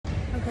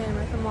Okay, I'm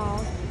at the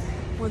mall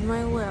with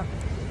my lip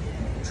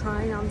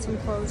trying on some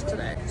clothes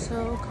today.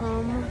 So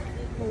come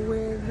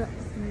with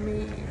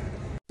me.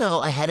 So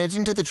I headed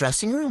into the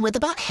dressing room with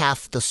about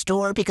half the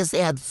store because they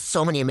had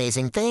so many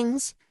amazing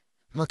things.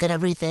 Look at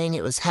everything.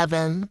 It was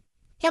heaven.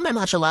 Had my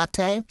matcha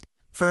latte.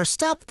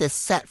 First up, this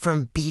set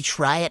from Beach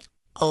Riot.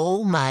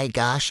 Oh my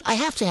gosh. I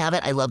have to have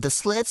it. I love the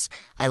slits.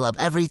 I love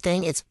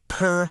everything. It's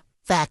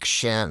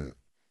perfection.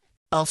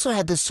 Also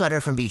had this sweater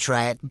from Beach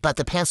Riot, but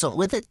the pants went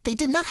with it. They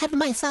did not have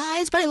my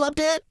size, but I loved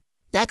it.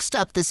 Next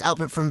up, this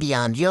outfit from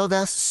Beyond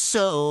Yoga.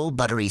 So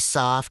buttery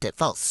soft. It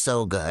felt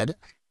so good.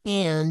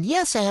 And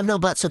yes, I have no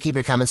butt, so keep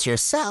your comments to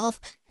yourself.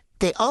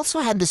 They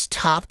also had this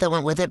top that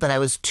went with it, but I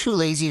was too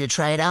lazy to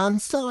try it on,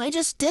 so I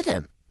just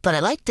didn't. But I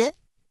liked it.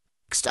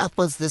 Next up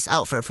was this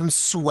outfit from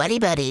Sweaty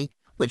Betty,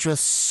 which was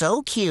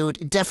so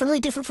cute.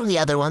 Definitely different from the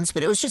other ones,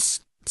 but it was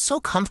just so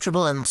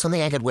comfortable and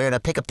something I could wear to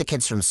pick up the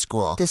kids from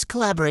school. This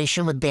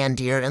collaboration with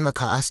Bandier and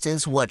Lacoste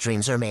is what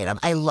dreams are made of.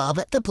 I love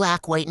it. The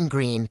black, white, and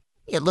green.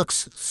 It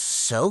looks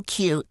so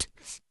cute.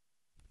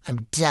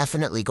 I'm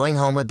definitely going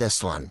home with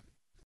this one.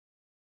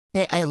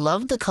 Hey, I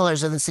love the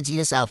colors of the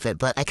Sadinas outfit,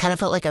 but I kind of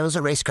felt like I was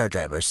a race car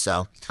driver,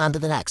 so on to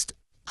the next.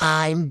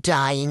 I'm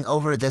dying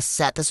over this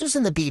set. This was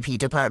in the BP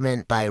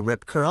department by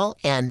Rip Curl,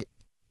 and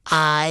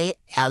I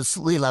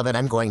absolutely love it.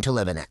 I'm going to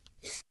live in it.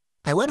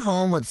 I went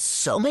home with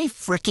so many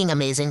freaking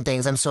amazing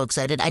things. I'm so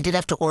excited. I did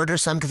have to order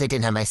some because I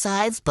didn't have my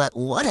size, but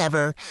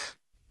whatever.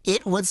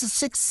 It was a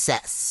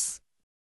success.